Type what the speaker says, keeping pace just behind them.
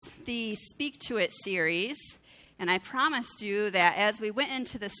the Speak to It series, and I promised you that as we went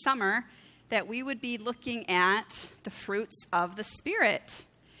into the summer, that we would be looking at the fruits of the Spirit.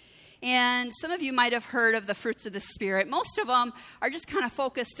 And some of you might have heard of the fruits of the Spirit. Most of them are just kind of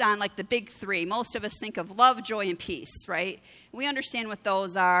focused on like the big three. Most of us think of love, joy, and peace, right? We understand what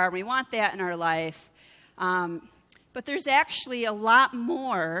those are. We want that in our life. But there's actually a lot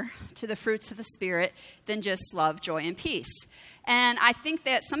more to the fruits of the Spirit than just love, joy, and peace. And I think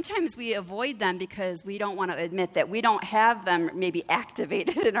that sometimes we avoid them because we don't want to admit that we don't have them maybe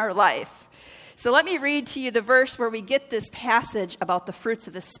activated in our life. So let me read to you the verse where we get this passage about the fruits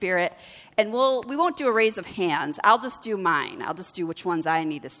of the Spirit. And we won't do a raise of hands. I'll just do mine. I'll just do which ones I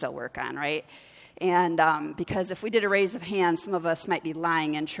need to still work on, right? And because if we did a raise of hands, some of us might be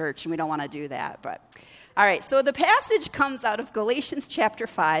lying in church, and we don't want to do that. But all right, so the passage comes out of Galatians chapter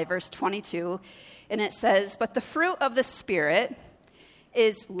 5, verse 22. And it says, "But the fruit of the Spirit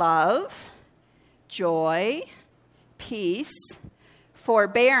is love, joy, peace,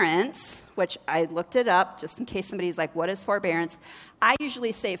 forbearance," which I looked it up just in case somebody's like, what is forbearance? I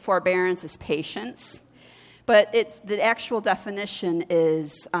usually say forbearance is patience, but the actual definition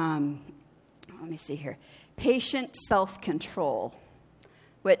is, let me see here, patient self-control,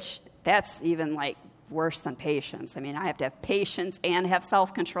 which that's even like worse than patience. I mean, I have to have patience and have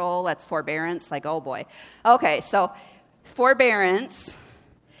self-control. That's forbearance. Like, oh boy. Okay, so forbearance,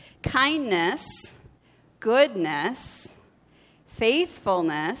 kindness, goodness,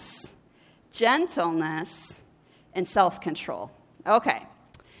 faithfulness, gentleness, and self-control. Okay,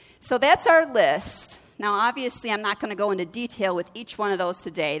 so that's our list. Now, obviously, I'm not going to go into detail with each one of those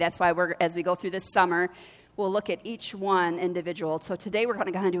today. That's why as we go through this summer, we'll look at each one individual. So today we're going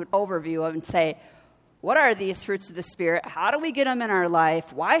to kind of do an overview and say, what are these fruits of the Spirit? How do we get them in our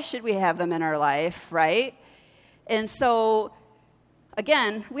life? Why should we have them in our life, right? And so,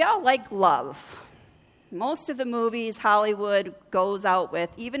 again, we all like love. Most of the movies Hollywood goes out with,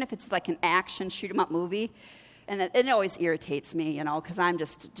 even if it's like an action shoot-'em-up movie, and it always irritates me, because I'm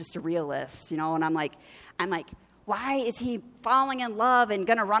just a realist, and I'm like, why is he falling in love and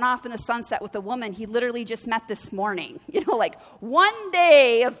going to run off in the sunset with a woman he literally just met this morning? Like one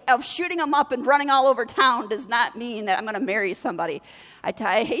day of shooting him up and running all over town does not mean that I'm going to marry somebody.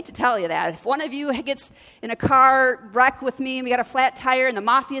 I hate to tell you that. If one of you gets in a car wreck with me and we got a flat tire and the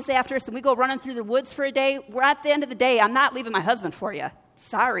mafia's after us and we go running through the woods for a day, we're at the end of the day, I'm not leaving my husband for you.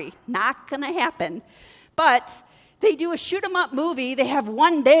 Sorry, not going to happen. But they do a shoot-'em-up movie. They have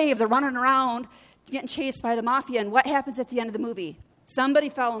one day of the running around getting chased by the mafia, and what happens at the end of the movie? Somebody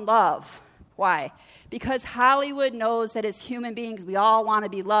fell in love. Why? Because Hollywood knows that as human beings, we all want to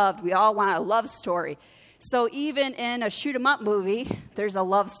be loved. We all want a love story. So even in a shoot-'em-up movie, there's a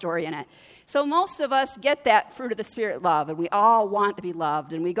love story in it. So most of us get that fruit of the Spirit, love, and we all want to be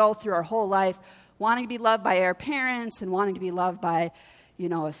loved, and we go through our whole life wanting to be loved by our parents and wanting to be loved by,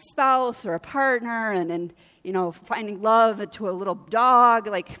 a spouse or a partner, and then, finding love to a little dog.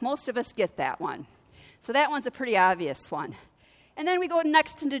 Like, most of us get that one. So that one's a pretty obvious one. And then we go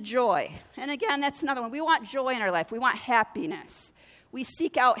next into joy. And again, that's another one. We want joy in our life. We want happiness. We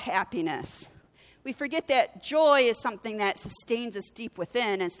seek out happiness. We forget that joy is something that sustains us deep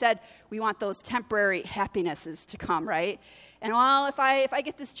within. Instead, we want those temporary happinesses to come, right? And if I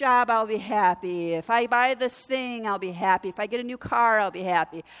get this job, I'll be happy. If I buy this thing, I'll be happy. If I get a new car, I'll be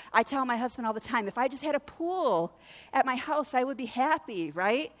happy. I tell my husband all the time, if I just had a pool at my house, I would be happy,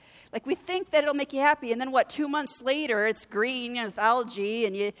 right? Like, we think that it'll make you happy, and then 2 months later, it's green, with algae,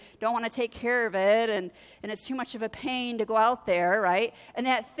 and you don't want to take care of it, and it's too much of a pain to go out there, right? And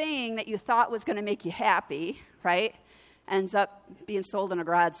that thing that you thought was going to make you happy, right, ends up being sold in a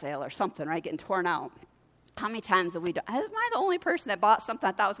garage sale or something, right, getting torn out. How many times have we done? Am I the only person that bought something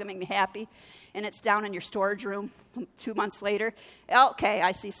I thought was going to make me happy, and it's down in your storage room 2 months later? Okay,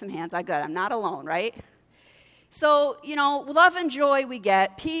 I see some hands. I'm not alone, right? So, love and joy we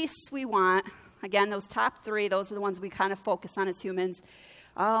get. Peace we want. Again, those top three, those are the ones we kind of focus on as humans.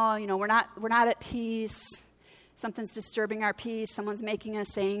 Oh, we're not at peace. Something's disturbing our peace. Someone's making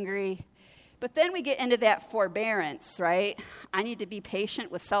us angry. But then we get into that forbearance, right? I need to be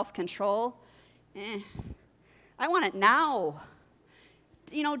patient with self-control. I want it now.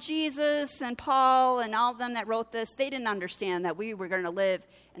 Jesus and Paul and all of them that wrote this, they didn't understand that we were going to live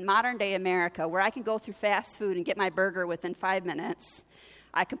in modern-day America where I can go through fast food and get my burger within 5 minutes.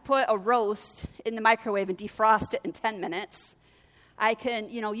 I can put a roast in the microwave and defrost it in 10 minutes. I can,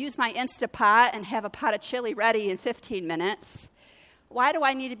 use my Instapot and have a pot of chili ready in 15 minutes. Why do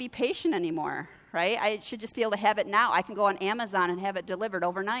I need to be patient anymore, right? I should just be able to have it now. I can go on Amazon and have it delivered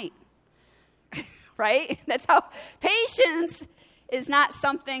overnight, right? That's how patience is not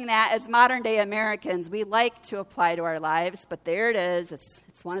something that, as modern-day Americans, we like to apply to our lives, but there it is.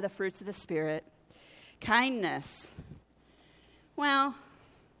 It's one of the fruits of the Spirit. Kindness. Well,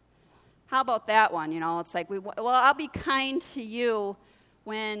 how about that one? It's like, I'll be kind to you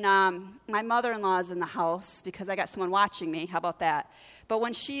when my mother-in-law is in the house because I got someone watching me. How about that? But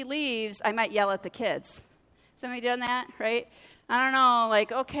when she leaves, I might yell at the kids. Somebody done that, right? I don't know,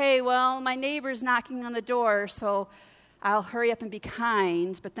 like, okay, well, my neighbor's knocking on the door, so I'll hurry up and be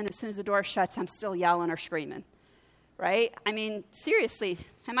kind, but then as soon as the door shuts, I'm still yelling or screaming, right? I mean, seriously,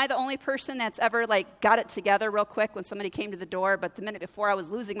 am I the only person that's ever, got it together real quick when somebody came to the door, but the minute before I was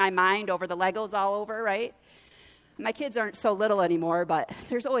losing my mind over the Legos all over, right? My kids aren't so little anymore, but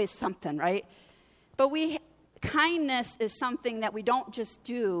there's always something, right? But kindness is something that we don't just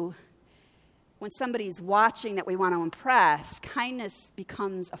do when somebody's watching that we want to impress. Kindness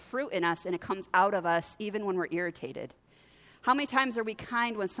becomes a fruit in us, and it comes out of us even when we're irritated. How many times are we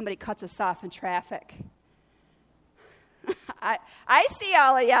kind when somebody cuts us off in traffic? I see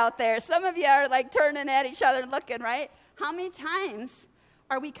all of you out there. Some of you are turning at each other and looking, right? How many times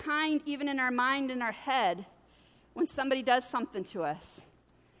are we kind even in our mind and our head when somebody does something to us?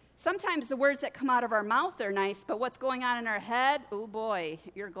 Sometimes the words that come out of our mouth are nice, but what's going on in our head? Oh boy,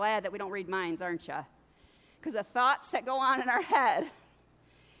 you're glad that we don't read minds, aren't you? Because the thoughts that go on in our head.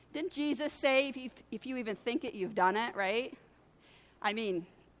 Didn't Jesus say, if you even think it, you've done it, right? I mean,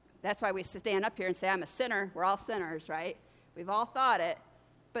 that's why we stand up here and say, I'm a sinner. We're all sinners, right? We've all thought it.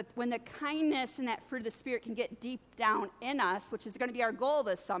 But when the kindness and that fruit of the Spirit can get deep down in us, which is going to be our goal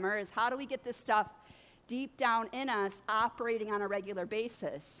this summer, is how do we get this stuff deep down in us operating on a regular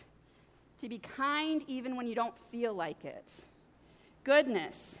basis? To be kind even when you don't feel like it.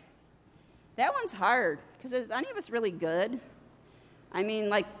 Goodness. That one's hard, because is any of us really good? I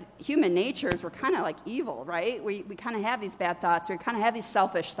mean, human natures, we're kind of evil, right? We kind of have these bad thoughts. We kind of have these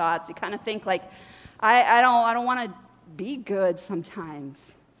selfish thoughts. We kind of think I don't want to be good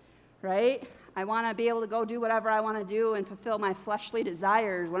sometimes, right? I want to be able to go do whatever I want to do and fulfill my fleshly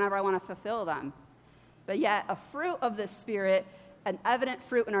desires whenever I want to fulfill them. But yet, a fruit of the Spirit, an evident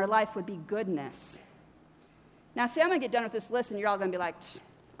fruit in our life would be goodness. Now, see, I'm going to get done with this list, and you're all going to be like,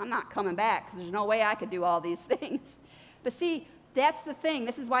 I'm not coming back because there's no way I could do all these things. But see, that's the thing.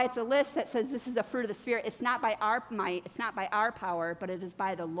 This is why it's a list that says this is a fruit of the Spirit. It's not by our might. It's not by our power, but it is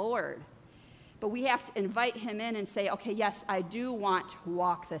by the Lord. But we have to invite him in and say, okay, yes, I do want to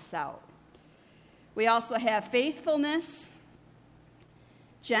walk this out. We also have faithfulness,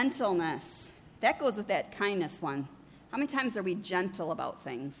 gentleness. That goes with that kindness one. How many times are we gentle about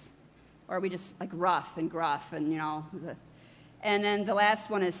things? Or are we just rough and gruff and, And then the last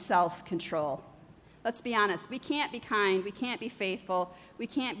one is self-control. Let's be honest. We can't be kind. We can't be faithful. We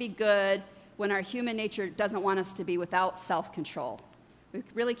can't be good when our human nature doesn't want us to be without self-control. We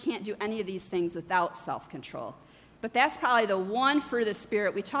really can't do any of these things without self-control. But that's probably the one fruit of the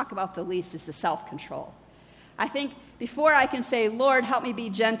Spirit we talk about the least is the self-control. I think before I can say, Lord, help me be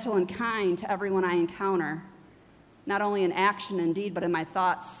gentle and kind to everyone I encounter, not only in action and deed, but in my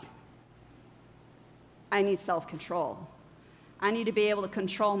thoughts, I need self-control. I need to be able to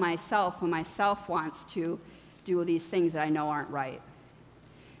control myself when myself wants to do these things that I know aren't right.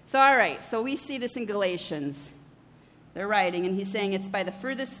 So, all right, so we see this in Galatians. They're writing, and he's saying it's by the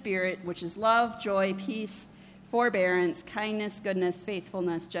fruit of the Spirit, which is love, joy, peace, forbearance, kindness, goodness,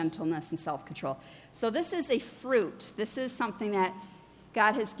 faithfulness, gentleness, and self-control. So this is a fruit. This is something that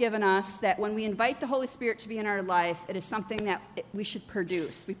God has given us, that when we invite the Holy Spirit to be in our life, it is something that we should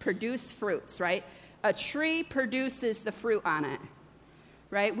produce. We produce fruits, right? A tree produces the fruit on it,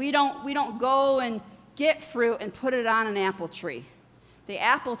 right? We don't go and get fruit and put it on an apple tree. The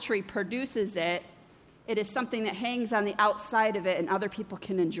apple tree produces it. It is something that hangs on the outside of it, and other people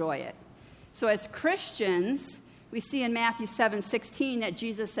can enjoy it. So as Christians, we see in Matthew 7:16 that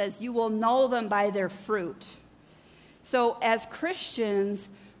Jesus says, you will know them by their fruit. So as Christians,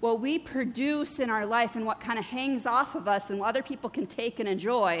 what we produce in our life and what kind of hangs off of us and what other people can take and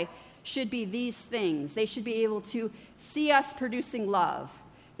enjoy should be these things. They should be able to see us producing love.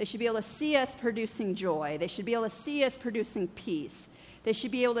 They should be able to see us producing joy. They should be able to see us producing peace. They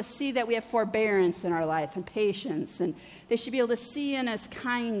should be able to see that we have forbearance in our life and patience. And they should be able to see in us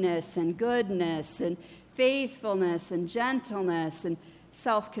kindness and goodness and faithfulness and gentleness and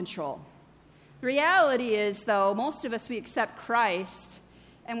self-control. The reality is, though, most of us, we accept Christ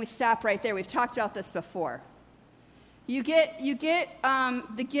and we stop right there. We've talked about this before. You get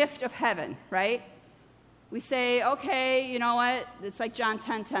the gift of heaven, right? We say, okay, you know what? It's like John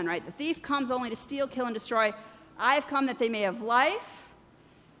 10:10, right? The thief comes only to steal, kill, and destroy. I have come that they may have life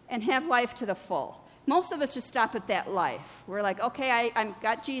and have life to the full. most of us just stop at that life. We're like, okay, I've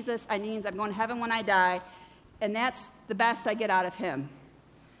got Jesus. I mean, I'm going to heaven when I die, and that's the best I get out of him.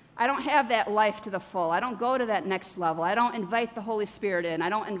 I don't have that life to the full. I don't go to that next level. I don't invite the Holy Spirit in. I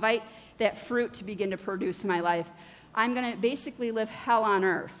don't invite that fruit to begin to produce in my life. I'm going to basically live hell on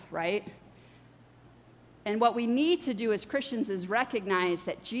earth, right? And what we need to do as Christians is recognize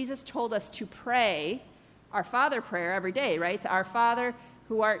that Jesus told us to pray our Father prayer every day, right? Our Father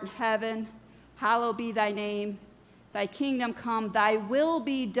who art in heaven, hallowed be thy name, thy kingdom come, thy will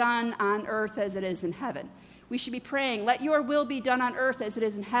be done on earth as it is in heaven. We should be praying, let your will be done on earth as it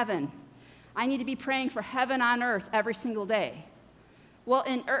is in heaven. I need to be praying for heaven on earth every single day. Well,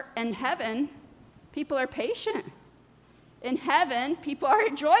 in heaven, people are patient. In heaven, people are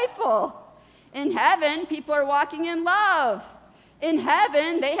joyful. In heaven, people are walking in love. In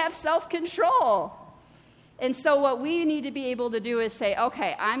heaven, they have self-control. And so what we need to be able to do is say,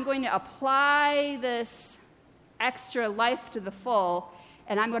 okay, I'm going to apply this extra life to the full,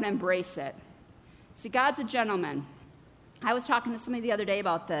 and I'm going to embrace it. See, God's a gentleman. I was talking to somebody the other day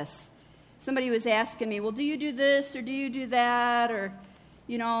about this. Somebody was asking me, well, do you do this or do you do that? Or,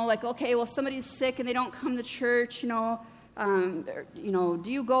 like, okay, well, somebody's sick and they don't come to church, do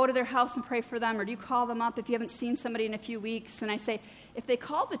you go to their house and pray for them, or do you call them up if you haven't seen somebody in a few weeks? And I say, if they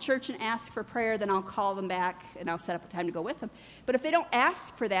call the church and ask for prayer, then I'll call them back and I'll set up a time to go with them. But if they don't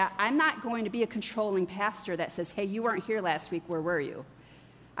ask for that, I'm not going to be a controlling pastor that says, hey, you weren't here last week, where were you?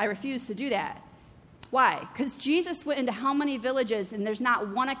 I refuse to do that. Why? Because Jesus went into how many villages, and there's not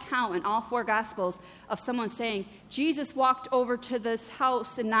one account in all 4 Gospels of someone saying, Jesus walked over to this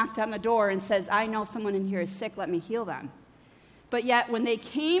house and knocked on the door and says, I know someone in here is sick, let me heal them. But yet when they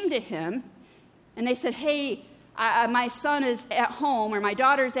came to him and they said, hey, my son is at home, or my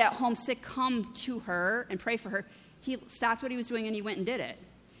daughter's at home sick, come to her and pray for her, he stopped what he was doing and he went and did it.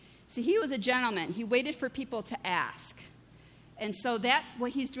 See, he was a gentleman. He waited for people to ask. And so that's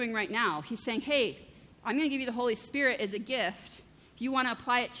what he's doing right now. He's saying, hey, I'm going to give you the Holy Spirit as a gift. If you want to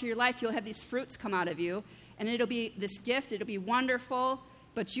apply it to your life, you'll have these fruits come out of you, and it'll be this gift. It'll be wonderful,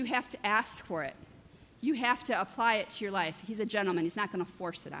 but you have to ask for it. You have to apply it to your life. He's a gentleman. He's not going to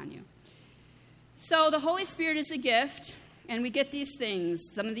force it on you. So the Holy Spirit is a gift, and we get these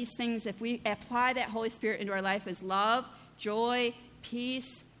things. Some of these things, if we apply that Holy Spirit into our life, is love, joy,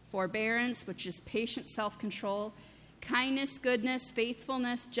 peace, forbearance, which is patient self-control, kindness, goodness,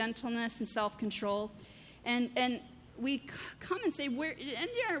 faithfulness, gentleness, and self-control. And we come and say,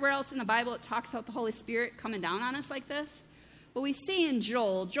 anywhere else in the Bible it talks about the Holy Spirit coming down on us like this? Well, we see in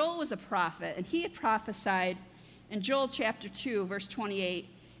Joel was a prophet, and he had prophesied in Joel chapter 2, verse 28,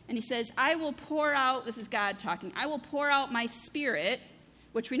 and he says, I will pour out, this is God talking, I will pour out my Spirit,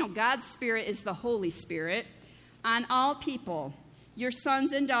 which we know God's Spirit is the Holy Spirit, on all people. Your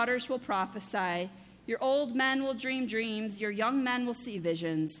sons and daughters will prophesy, your old men will dream dreams, your young men will see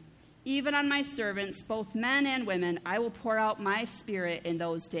visions. Even on my servants, both men and women, I will pour out my Spirit in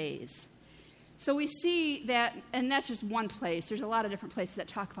those days. So we see that, and that's just one place. There's a lot of different places that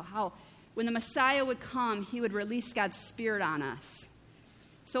talk about how when the Messiah would come, he would release God's Spirit on us.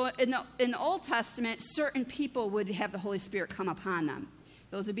 So in the Old Testament, certain people would have the Holy Spirit come upon them.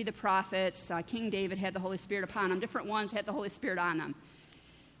 Those would be the prophets. King David had the Holy Spirit upon him. Different ones had the Holy Spirit on them.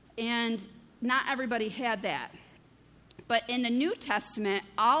 And not everybody had that. But in the New Testament,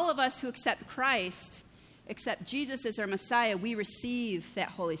 all of us who accept Christ, accept Jesus as our Messiah, we receive that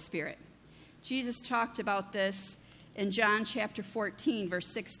Holy Spirit. Jesus talked about this in John chapter 14, verse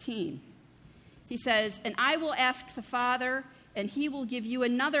 16. He says, and I will ask the Father, and he will give you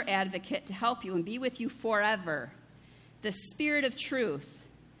another advocate to help you and be with you forever, the Spirit of truth.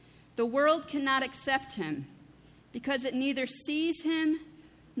 The world cannot accept him because it neither sees him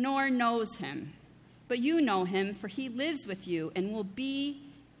nor knows him. But you know him, for he lives with you and will be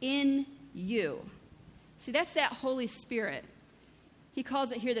in you. See, that's that Holy Spirit. He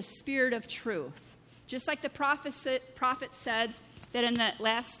calls it here the Spirit of truth. Just like the prophet said that in the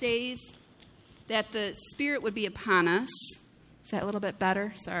last days that the Spirit would be upon us. Is that a little bit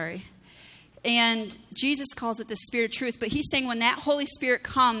better? Sorry. And Jesus calls it the Spirit of truth. But he's saying when that Holy Spirit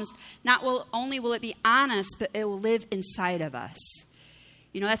comes, not only will it be on us, but it will live inside of us.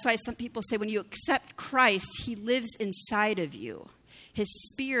 That's why some people say when you accept Christ, he lives inside of you. His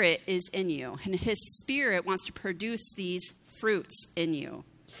Spirit is in you, and his Spirit wants to produce these fruits in you.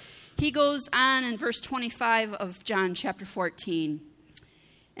 He goes on in verse 25 of John chapter 14,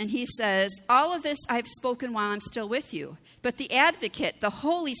 and he says, all of this I have spoken while I'm still with you, but the advocate, the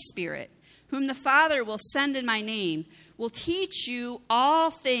Holy Spirit, whom the Father will send in my name, will teach you all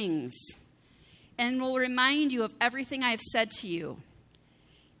things and will remind you of everything I have said to you.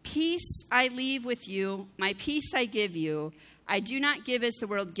 Peace I leave with you, my peace I give you. I do not give as the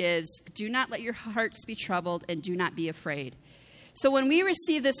world gives. Do not let your hearts be troubled, and do not be afraid. So when we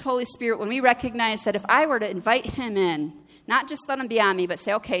receive this Holy Spirit, when we recognize that if I were to invite him in, not just let him be on me, but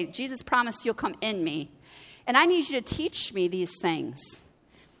say, okay, Jesus promised you'll come in me, and I need you to teach me these things.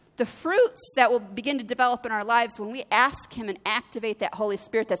 The fruits that will begin to develop in our lives when we ask him and activate that Holy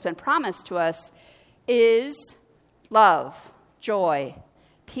Spirit that's been promised to us is love, joy,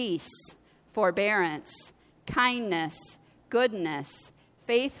 peace, forbearance, kindness, goodness,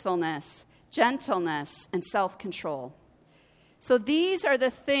 faithfulness, gentleness, and self-control. So these are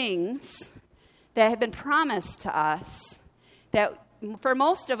the things that have been promised to us that for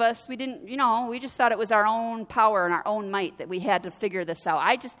most of us, we didn't, we just thought it was our own power and our own might that we had to figure this out.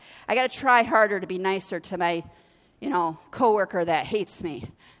 I got to try harder to be nicer to my, coworker that hates me.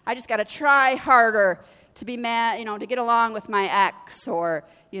 I just got to try harder to be mad, to get along with my ex or,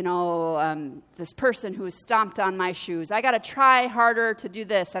 this person who stomped on my shoes. I got to try harder to do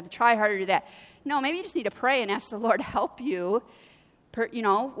this. I have to try harder to do that. No, maybe you just need to pray and ask the Lord to help you,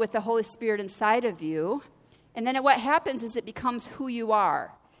 with the Holy Spirit inside of you. And then what happens is it becomes who you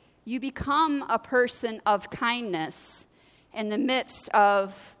are. You become a person of kindness in the midst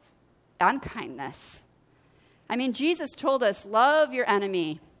of unkindness. I mean, Jesus told us, love your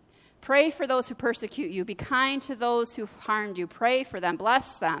enemy. Pray for those who persecute you. Be kind to those who've harmed you. Pray for them.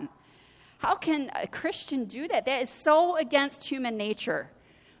 Bless them. How can a Christian do that? That is so against human nature.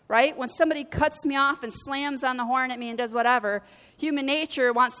 Right? When somebody cuts me off and slams on the horn at me and does whatever, human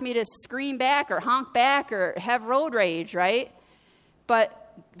nature wants me to scream back or honk back or have road rage, right?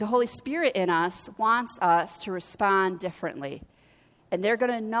 But the Holy Spirit in us wants us to respond differently. And they're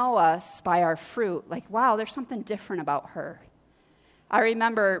going to know us by our fruit. Like, wow, there's something different about her. I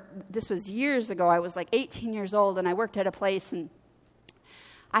remember, this was years ago, I was like 18 years old, and I worked at a place, and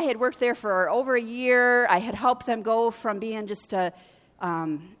I had worked there for over a year. I had helped them go from being just a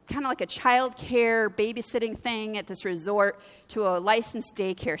kind of like a child care babysitting thing at this resort to a licensed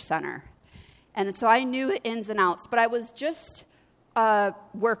daycare center. And so I knew the ins and outs, but I was just a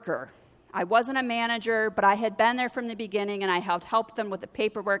worker. I wasn't a manager, but I had been there from the beginning, and I had helped them with the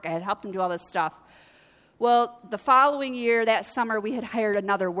paperwork. I had helped them do all this stuff. Well, the following year, that summer, we had hired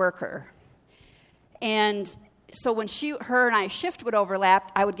another worker. And so when her and I's shift would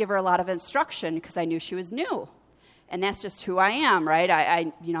overlap, I would give her a lot of instruction because I knew she was new. And that's just who I am, right?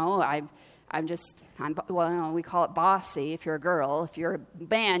 We call it bossy if you're a girl. If you're a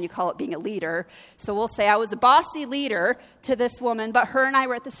man, you call it being a leader. So we'll say I was a bossy leader to this woman, but her and I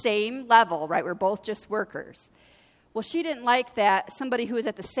were at the same level, right? We're both just workers. Well, she didn't like that somebody who was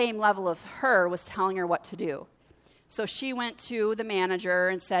at the same level of her was telling her what to do. So she went to the manager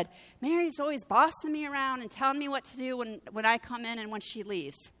and said, Mary's always bossing me around and telling me what to do when I come in and when she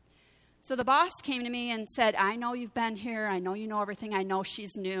leaves. So the boss came to me and said, I know you've been here. I know you know everything. I know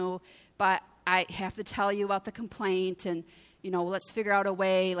she's new, but I have to tell you about the complaint and, let's figure out a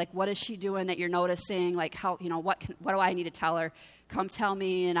way, like, what is she doing that you're noticing? Like, how, what do I need to tell her? Come tell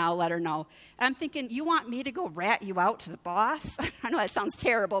me and I'll let her know. And I'm thinking, you want me to go rat you out to the boss? I know that sounds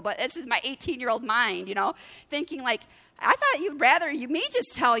terrible, but this is my 18-year-old mind, thinking like, I thought you may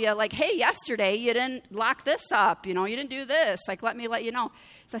just tell you, like, hey, yesterday you didn't lock this up, you didn't do this, like, let me let you know.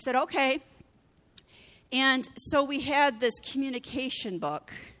 So I said, okay. And so we had this communication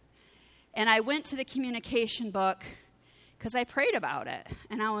book, and I went to the communication book because I prayed about it.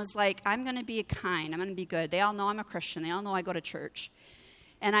 And I was like, I'm going to be kind, I'm going to be good. They all know I'm a Christian, they all know I go to church.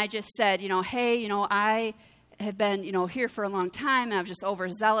 And I just said, hey, I have been, here for a long time, and I was just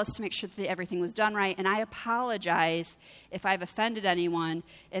overzealous to make sure that everything was done right, and I apologize if I've offended anyone,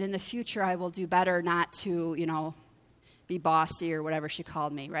 and in the future I will do better not to, be bossy or whatever she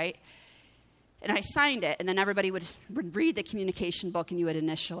called me, right? And I signed it, and then everybody would read the communication book, and you would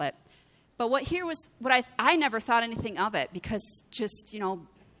initial it. But I never thought anything of it, because just,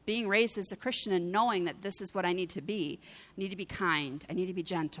 being raised as a Christian and knowing that this is what I need to be. I need to be kind. I need to be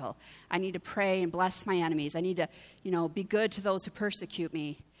gentle. I need to pray and bless my enemies. I need to, be good to those who persecute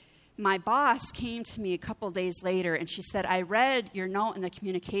me. My boss came to me a couple days later, and she said, I read your note in the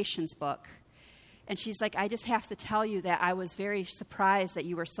communications book. And she's like, I just have to tell you that I was very surprised that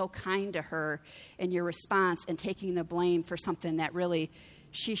you were so kind to her in your response and taking the blame for something that really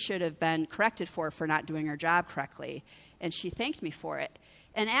she should have been corrected for not doing her job correctly. And she thanked me for it.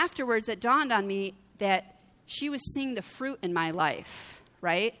 And afterwards, it dawned on me that she was seeing the fruit in my life,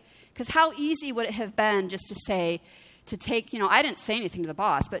 right? Because how easy would it have been just to take, I didn't say anything to the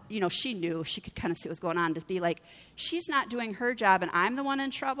boss, but, she knew. She could kind of see what was going on, to be like, she's not doing her job and I'm the one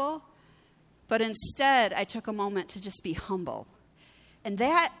in trouble. But instead, I took a moment to just be humble. And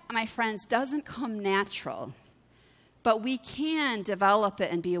that, my friends, doesn't come natural. But we can develop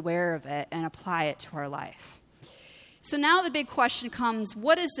it and be aware of it and apply it to our life. So now the big question comes,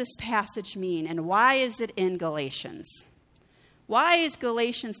 what does this passage mean and why is it in Galatians? Why is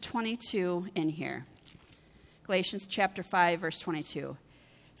Galatians 22 in here? Galatians chapter 5, verse 22.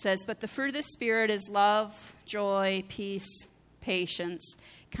 It says, but the fruit of the Spirit is love, joy, peace, patience,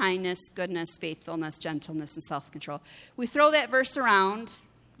 kindness, goodness, faithfulness, gentleness, and self-control. We throw that verse around,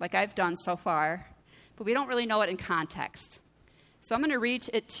 like I've done so far, but we don't really know it in context. So I'm going to read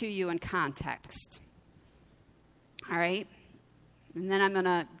it to you in context. All right? And then I'm going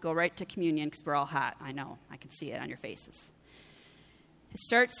to go right to communion because we're all hot. I know. I can see it on your faces. It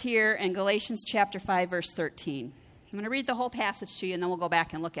starts here in Galatians chapter 5, verse 13. I'm going to read the whole passage to you, and then we'll go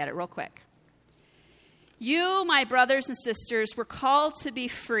back and look at it real quick. You, my brothers and sisters, were called to be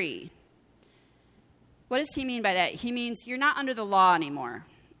free. What does he mean by that? He means you're not under the law anymore.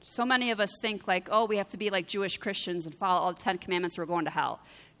 So many of us think like, oh, we have to be like Jewish Christians and follow all the 10 Commandments or we're going to hell.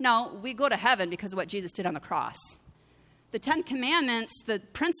 No, we go to heaven because of what Jesus did on the cross. The 10 Commandments, the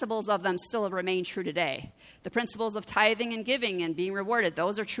principles of them still remain true today. The principles of tithing and giving and being rewarded,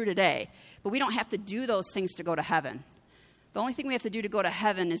 those are true today. But we don't have to do those things to go to heaven. The only thing we have to do to go to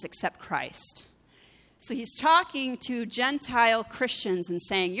heaven is accept Christ. So he's talking to Gentile Christians and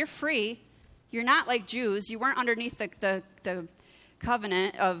saying, you're free. You're not like Jews. You weren't underneath the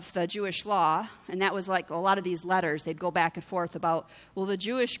covenant of the Jewish law. And that was like a lot of these letters. They'd go back and forth about, well, the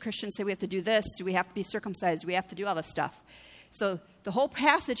Jewish Christians say we have to do this. Do we have to be circumcised? Do we have to do all this stuff? So the whole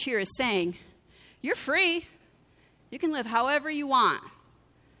passage here is saying, you're free. You can live however you want.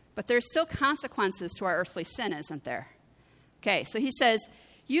 But there's still consequences to our earthly sin, isn't there? Okay, so he says,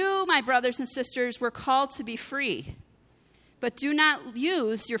 you, my brothers and sisters, were called to be free. But do not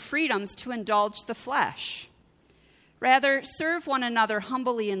use your freedoms to indulge the flesh. Rather, serve one another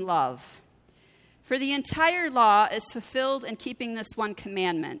humbly in love. For the entire law is fulfilled in keeping this one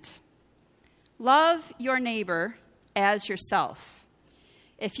commandment. Love your neighbor as yourself.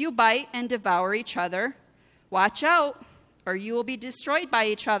 If you bite and devour each other, watch out, or you will be destroyed by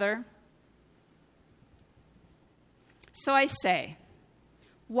each other. So I say,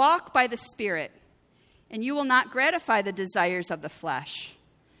 walk by the Spirit, and you will not gratify the desires of the flesh.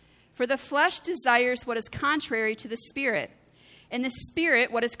 For the flesh desires what is contrary to the Spirit, and the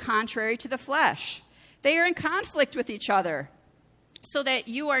Spirit what is contrary to the flesh. They are in conflict with each other, so that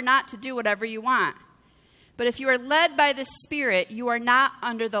you are not to do whatever you want. But if you are led by the Spirit, you are not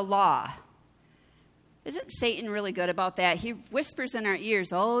under the law. Isn't Satan really good about that? He whispers in our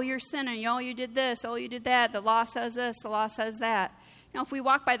ears, oh, you're sinning. Oh, you did this. Oh, you did that. The law says this. The law says that. Now, if we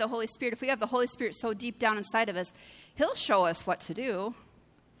walk by the Holy Spirit, if we have the Holy Spirit so deep down inside of us, he'll show us what to do.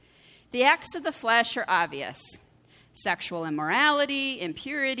 The acts of the flesh are obvious. Sexual immorality,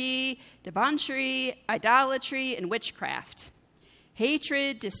 impurity, debauchery, idolatry, and witchcraft.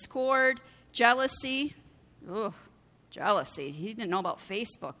 Hatred, discord, jealousy. Ugh, jealousy. He didn't know about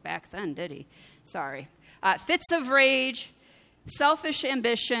Facebook back then, did he? Sorry. Fits of rage, selfish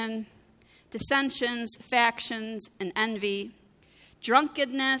ambition, dissensions, factions, and envy,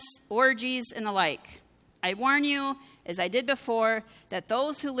 drunkenness, orgies, and the like. I warn you, as I did before, that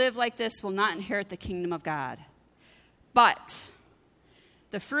those who live like this will not inherit the kingdom of God. But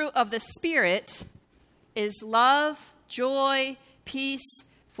the fruit of the Spirit is love, joy, peace,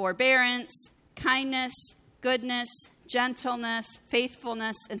 forbearance, kindness, goodness, gentleness,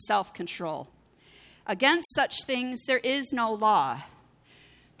 faithfulness, and self-control. Against such things there is no law.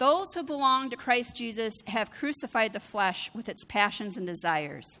 Those who belong to Christ Jesus have crucified the flesh with its passions and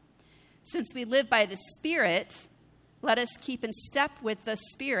desires. Since we live by the Spirit, let us keep in step with the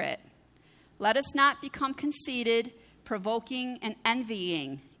Spirit. Let us not become conceited, provoking, and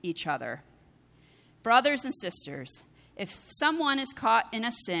envying each other. Brothers and sisters, if someone is caught in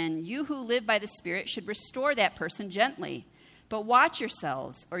a sin, you who live by the Spirit should restore that person gently. But watch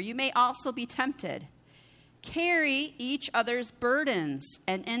yourselves, or you may also be tempted. Carry each other's burdens,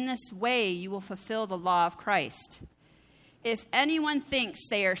 and in this way you will fulfill the law of Christ. If anyone thinks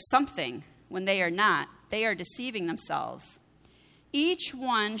they are something when they are not, they are deceiving themselves. Each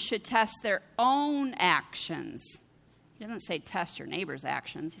one should test their own actions. He doesn't say test your neighbor's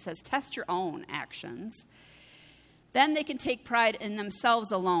actions. He says test your own actions. Then they can take pride in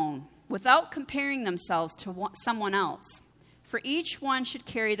themselves alone, without comparing themselves to someone else. For each one should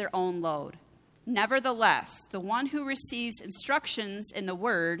carry their own load. Nevertheless, the one who receives instructions in the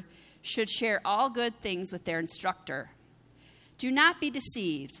word should share all good things with their instructor. Do not be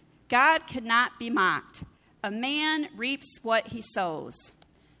deceived. God cannot be mocked. A man reaps what he sows.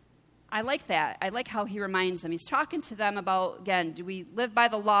 I like that. I like how he reminds them. He's talking to them about, again, do we live by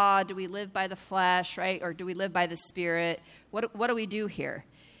the law? Do we live by the flesh, right? Or do we live by the Spirit? What do we do here?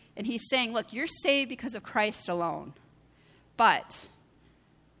 And he's saying, look, you're saved because of Christ alone. But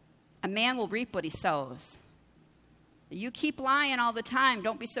a man will reap what he sows. You keep lying all the time.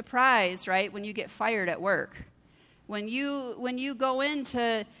 Don't be surprised, right, when you get fired at work. When you go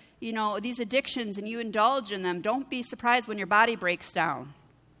into, these addictions and you indulge in them, don't be surprised when your body breaks down.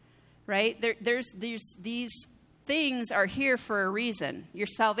 Right? These things are here for a reason. Your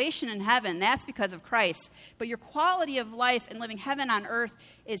salvation in heaven, that's because of Christ. But your quality of life and living heaven on earth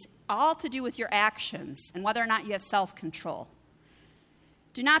is all to do with your actions and whether or not you have self-control.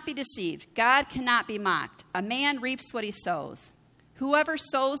 Do not be deceived. God cannot be mocked. A man reaps what he sows. Whoever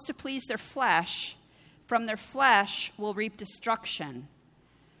sows to please their flesh, from their flesh will reap destruction.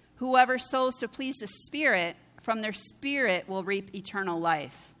 Whoever sows to please the Spirit, from their spirit will reap eternal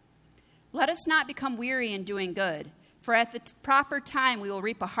life. Let us not become weary in doing good, for at the proper time we will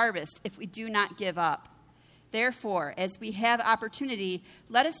reap a harvest if we do not give up. Therefore, as we have opportunity,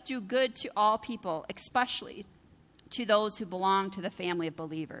 let us do good to all people, especially to those who belong to the family of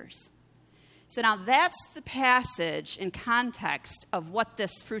believers. So now that's the passage in context of what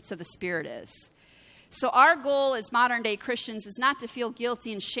this fruits of the Spirit is. So our goal as modern-day Christians is not to feel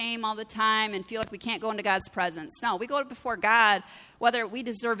guilty and shame all the time and feel like we can't go into God's presence. No, we go before God whether we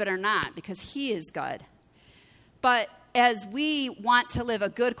deserve it or not because he is good. But as we want to live a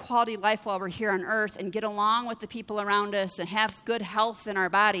good quality life while we're here on earth and get along with the people around us and have good health in our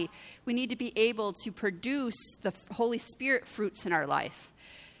body, we need to be able to produce the Holy Spirit fruits in our life.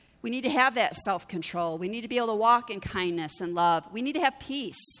 We need to have that self-control. We need to be able to walk in kindness and love. We need to have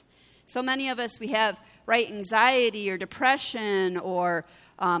peace. So many of us, we have, anxiety or depression or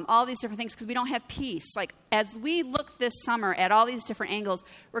all these different things because we don't have peace. Like, as we look this summer at all these different angles,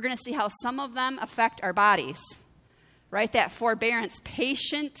 we're going to see how some of them affect our bodies, right? That forbearance,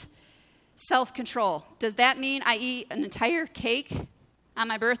 patient self-control. Does that mean I eat an entire cake on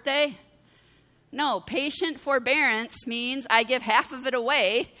my birthday? No, patient forbearance means I give half of it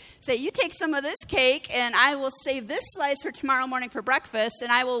away. Say, you take some of this cake, and I will save this slice for tomorrow morning for breakfast,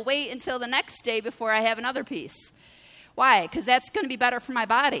 and I will wait until the next day before I have another piece. Why? Because that's going to be better for my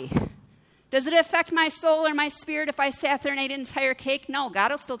body. Does it affect my soul or my spirit if I sat there and ate an entire cake? No,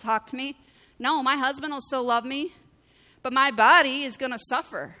 God will still talk to me. No, my husband will still love me. But my body is going to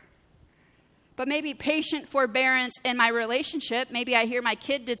suffer. But maybe patient forbearance in my relationship. Maybe I hear my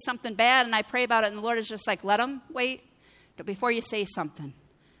kid did something bad and I pray about it and the Lord is just like, let him wait before you say something.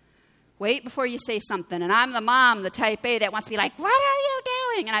 Wait before you say something. And I'm the mom, the type A that wants to be like, what are you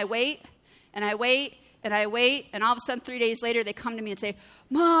doing? And I wait and I wait and I wait. And all of a sudden 3 days later they come to me and say,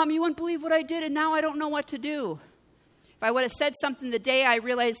 Mom, you wouldn't believe what I did and now I don't know what to do. If I would have said something the day I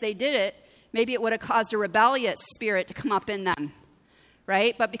realized they did it, maybe it would have caused a rebellious spirit to come up in them.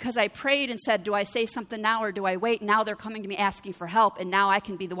 Right? But because I prayed and said, do I say something now or do I wait? Now they're coming to me asking for help, and now I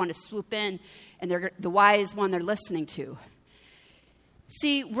can be the one to swoop in, and they're the wise one they're listening to.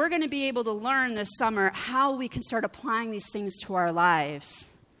 See, we're going to be able to learn this summer how we can start applying these things to our lives,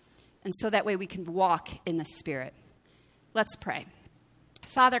 and so that way we can walk in the Spirit. Let's pray.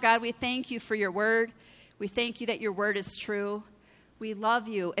 Father God, we thank you for your word. We thank you that your word is true. We love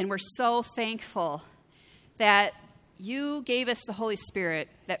you, and we're so thankful that you gave us the Holy Spirit,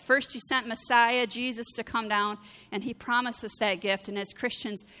 that first you sent Messiah, Jesus, to come down, and he promised us that gift. And as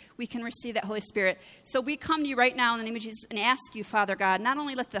Christians, we can receive that Holy Spirit. So we come to you right now in the name of Jesus and ask you, Father God, not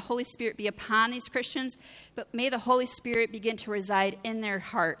only let the Holy Spirit be upon these Christians, but may the Holy Spirit begin to reside in their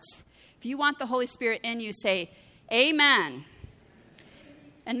hearts. If you want the Holy Spirit in you, say, Amen.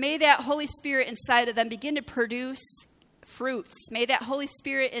 And may that Holy Spirit inside of them begin to produce fruits. May that Holy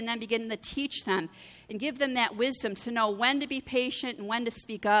Spirit in them begin to teach them and give them that wisdom to know when to be patient and when to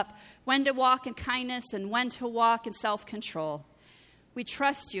speak up, when to walk in kindness and when to walk in self-control. We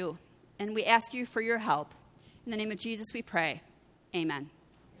trust you, and we ask you for your help. In the name of Jesus, we pray. Amen.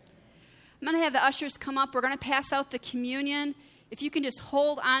 I'm going to have the ushers come up. We're going to pass out the communion. If you can just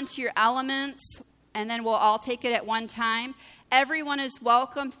hold on to your elements, and then we'll all take it at one time. Everyone is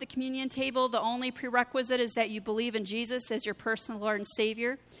welcome to the communion table. The only prerequisite is that you believe in Jesus as your personal Lord and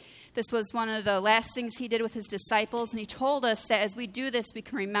Savior. This was one of the last things he did with his disciples, and he told us that as we do this, we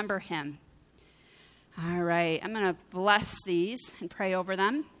can remember him. All right, I'm going to bless these and pray over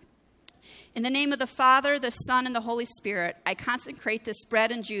them. In the name of the Father, the Son, and the Holy Spirit, I consecrate this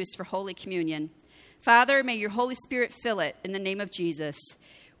bread and juice for Holy Communion. Father, may your Holy Spirit fill it in the name of Jesus.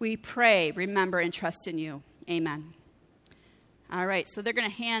 We pray, remember, and trust in you. Amen. All right, so they're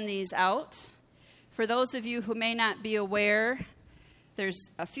going to hand these out. For those of you who may not be aware, there's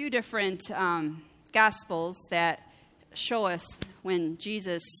a few different Gospels that show us when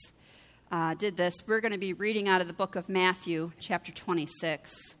Jesus did this. We're going to be reading out of the book of Matthew, chapter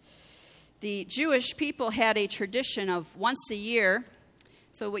 26. The Jewish people had a tradition of once a year.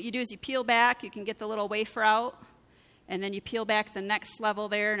 So what you do is you peel back, you can get the little wafer out, and then you peel back the next level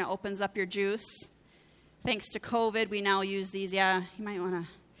there, and it opens up your juice. Thanks to COVID, we now use these. Yeah, you might want to.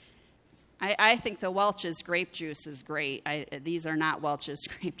 I think the Welch's grape juice is great. These are not Welch's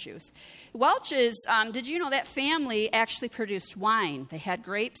grape juice. Welch's, did you know that family actually produced wine? They had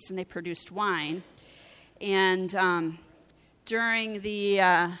grapes and they produced wine. And during the,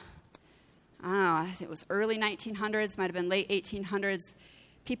 I don't know, I think it was early 1900s, might have been late 1800s,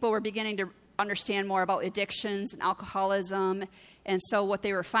 people were beginning to understand more about addictions and alcoholism. And so what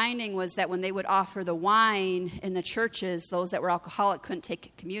they were finding was that when they would offer the wine in the churches, those that were alcoholic couldn't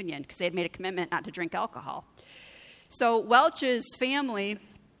take communion because they had made a commitment not to drink alcohol. So Welch's family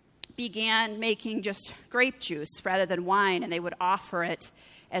began making just grape juice rather than wine, and they would offer it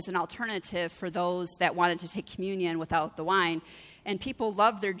as an alternative for those that wanted to take communion without the wine. And people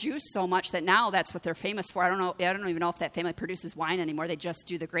loved their juice so much that now that's what they're famous for. I don't even know if that family produces wine anymore. They just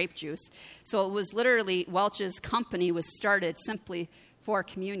do the grape juice. So it was literally Welch's company was started simply for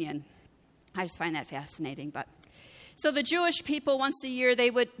communion. I just find that fascinating. So the Jewish people, once a year, they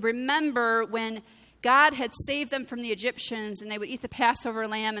would remember when God had saved them from the Egyptians, and they would eat the Passover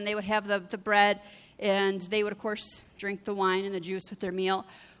lamb, and they would have the bread, and they would, of course, drink the wine and the juice with their meal.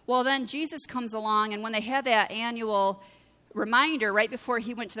 Well, then Jesus comes along, and when they had that annual reminder right before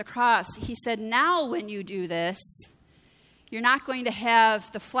he went to the cross, he said, now when you do this, you're not going to have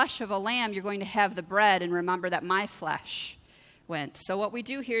the flesh of a lamb, you're going to have the bread, and remember that my flesh went. So what we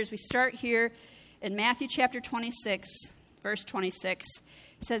do here is we start here in Matthew chapter 26, verse 26.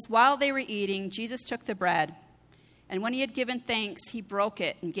 It says, while they were eating, Jesus took the bread, and when he had given thanks, he broke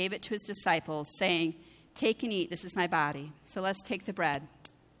it and gave it to his disciples, saying, take and eat, this is my body. So let's take the bread.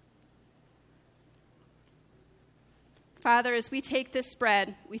 Father, as we take this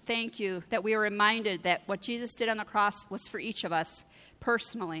bread, we thank you that we are reminded that what Jesus did on the cross was for each of us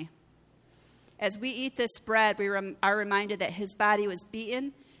personally. As we eat this bread, we are reminded that his body was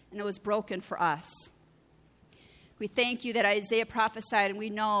beaten and it was broken for us. We thank you that Isaiah prophesied, and we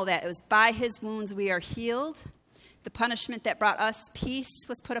know that it was by his wounds we are healed. The punishment that brought us peace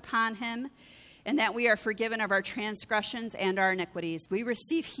was put upon him, and that we are forgiven of our transgressions and our iniquities. We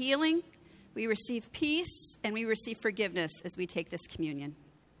receive healing, we receive peace, and we receive forgiveness as we take this communion.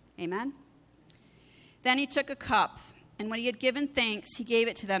 Amen? Then he took a cup, and when he had given thanks, he gave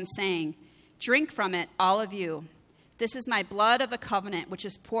it to them, saying, drink from it, all of you. This is my blood of the covenant, which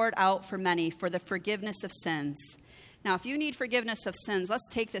is poured out for many for the forgiveness of sins. Now, if you need forgiveness of sins, let's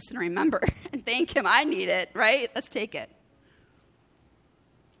take this and remember and thank him. I need it, right? Let's take it.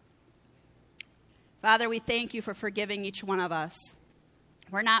 Father, we thank you for forgiving each one of us.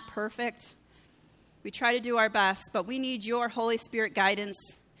 We're not perfect. We try to do our best, but we need your Holy Spirit guidance.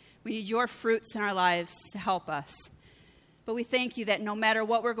 We need your fruits in our lives to help us. But we thank you that no matter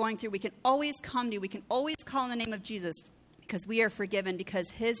what we're going through, we can always come to you. We can always call in the name of Jesus because we are forgiven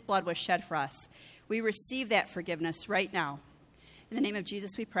because his blood was shed for us. We receive that forgiveness right now. In the name of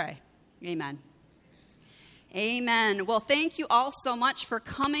Jesus we pray. Amen. Amen. Well, thank you all so much for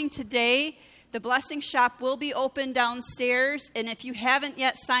coming today. The Blessing Shop will be open downstairs, and if you haven't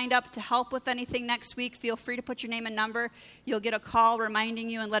yet signed up to help with anything next week, feel free to put your name and number. You'll get a call reminding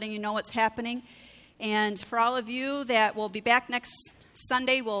you and letting you know what's happening. And for all of you that will be back next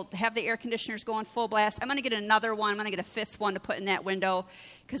Sunday, we'll have the air conditioners going full blast. I'm going to get another one. I'm going to get a fifth one to put in that window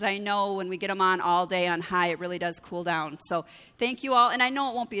because I know when we get them on all day on high, it really does cool down. So thank you all, and I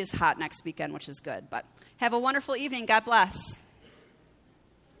know it won't be as hot next weekend, which is good, but have a wonderful evening. God bless.